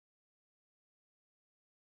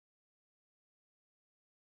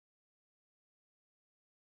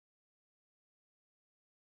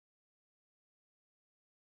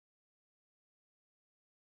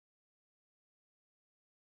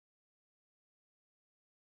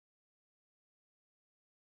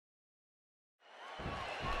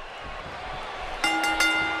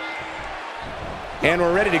And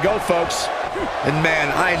we're ready to go, folks. And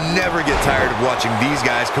man, I never get tired of watching these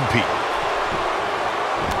guys compete.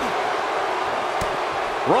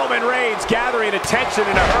 Roman Reigns gathering attention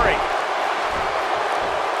in a hurry.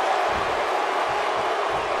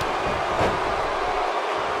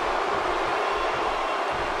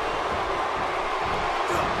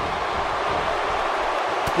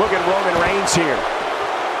 Look at Roman Reigns here.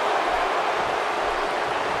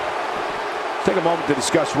 Take a moment to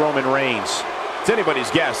discuss Roman Reigns. It's anybody's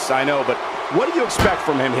guess, I know, but what do you expect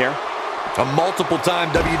from him here? A multiple-time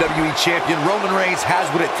WWE champion, Roman Reigns has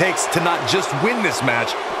what it takes to not just win this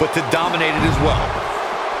match, but to dominate it as well.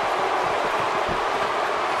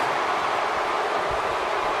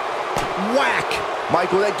 Whack!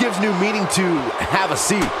 Michael, that gives new meaning to have a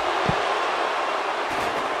seat.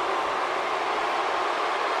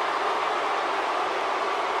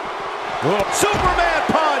 Superman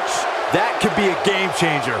punch! That could be a game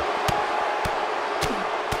changer.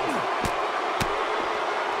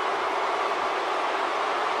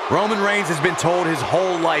 Roman Reigns has been told his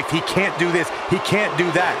whole life he can't do this, he can't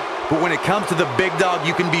do that. But when it comes to the big dog,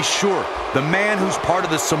 you can be sure the man who's part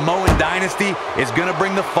of the Samoan dynasty is going to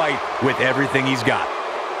bring the fight with everything he's got.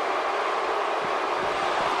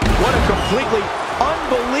 What a completely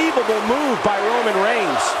unbelievable move by Roman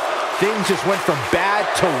Reigns. Things just went from bad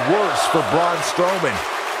to worse for Braun Strowman.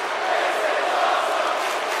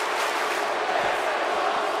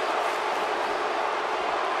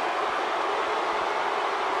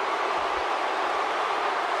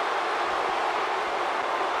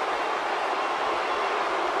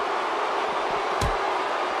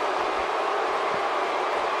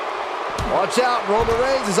 Watch out, Roman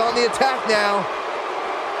Reigns is on the attack now.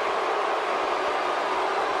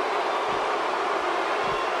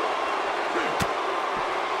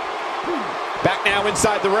 Back now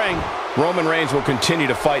inside the ring. Roman Reigns will continue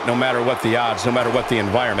to fight no matter what the odds, no matter what the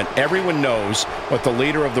environment. Everyone knows what the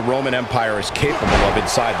leader of the Roman Empire is capable of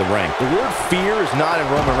inside the ring. The word fear is not in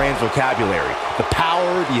Roman Reigns' vocabulary. The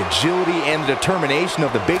power, the agility, and the determination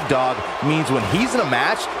of the big dog means when he's in a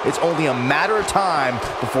match, it's only a matter of time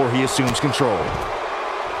before he assumes control.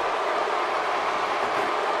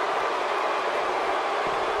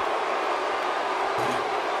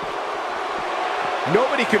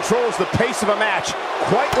 Nobody controls the pace of a match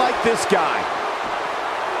quite like this guy.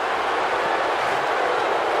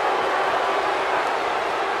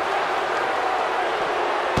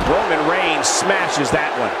 Roman Reigns smashes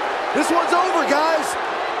that one. This one's over,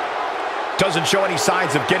 guys. Doesn't show any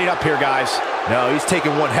signs of getting up here, guys. No, he's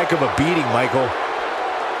taking one heck of a beating, Michael.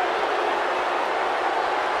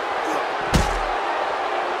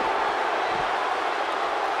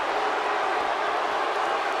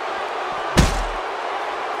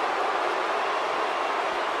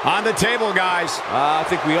 On the table, guys. I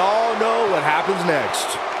think we all know what happens next.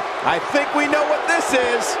 I think we know what this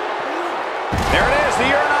is. There it is, the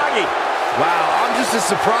Uranagi. Wow, I'm just as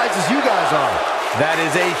surprised as you guys are. That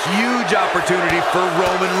is a huge opportunity for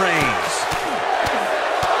Roman Reigns.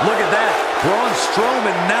 Look at that. Braun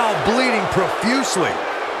Strowman now bleeding profusely.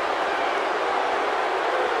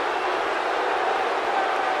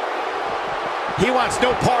 He wants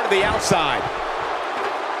no part of the outside.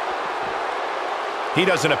 He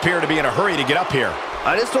doesn't appear to be in a hurry to get up here.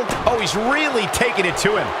 I just don't... Oh, he's really taking it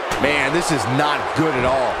to him. Man, this is not good at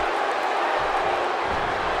all.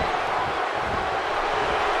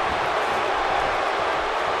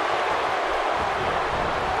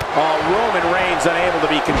 Oh, Roman Reigns unable to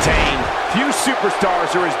be contained. Few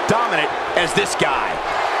superstars are as dominant as this guy.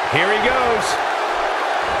 Here he goes.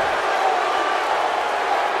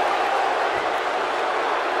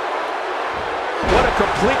 What a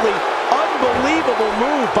completely unbelievable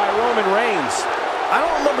move by Roman Reigns. I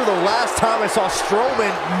don't remember the last time I saw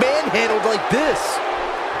Strowman manhandled like this.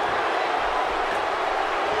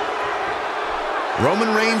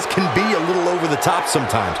 Roman Reigns can be a little over the top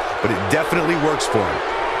sometimes, but it definitely works for him.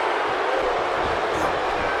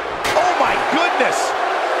 Oh my goodness!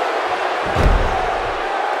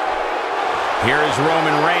 Here is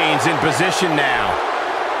Roman Reigns in position now.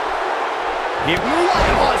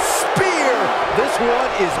 What a spear! This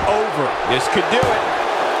one is over. This could do it.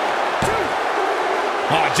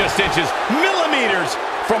 Oh, just inches, millimeters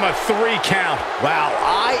from a 3 count. Wow,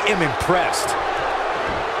 I am impressed.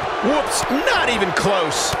 Whoops, not even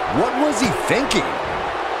close. What was he thinking?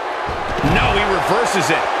 No, he reverses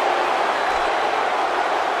it.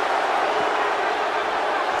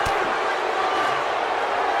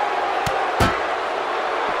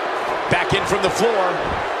 Back in from the floor.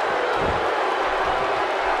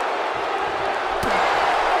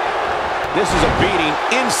 This is a beating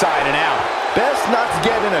inside and out. Best not to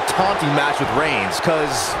get in a taunting match with Reigns,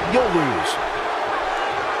 because you'll lose.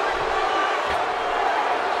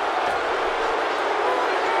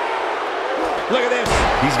 Look at this.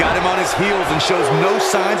 He's got him on his heels and shows no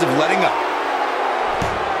signs of letting up.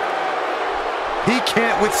 He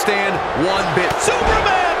can't withstand one bit.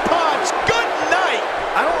 Superman punch! Good night!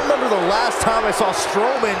 I don't remember the last time I saw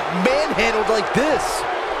Strowman manhandled like this.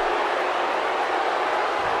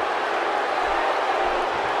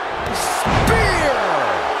 Spear!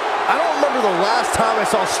 I don't remember the last time I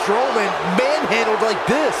saw Strowman manhandled like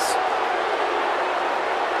this.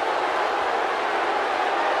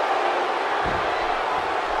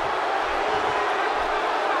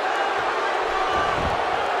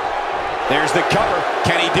 There's the cover.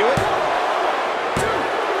 Can he do it?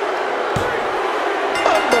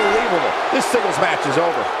 Unbelievable. This singles match is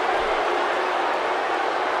over.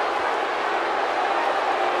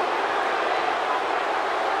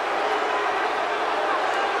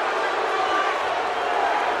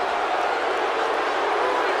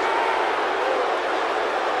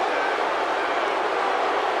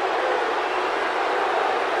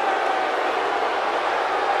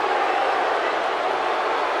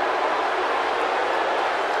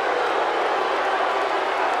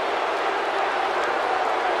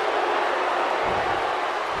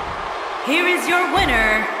 Here is your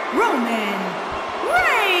winner, Roman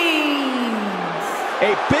Reigns.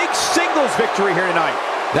 A big singles victory here tonight.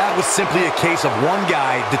 That was simply a case of one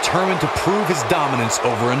guy determined to prove his dominance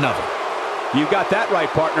over another. You got that right,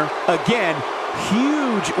 partner. Again,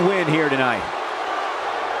 huge win here tonight.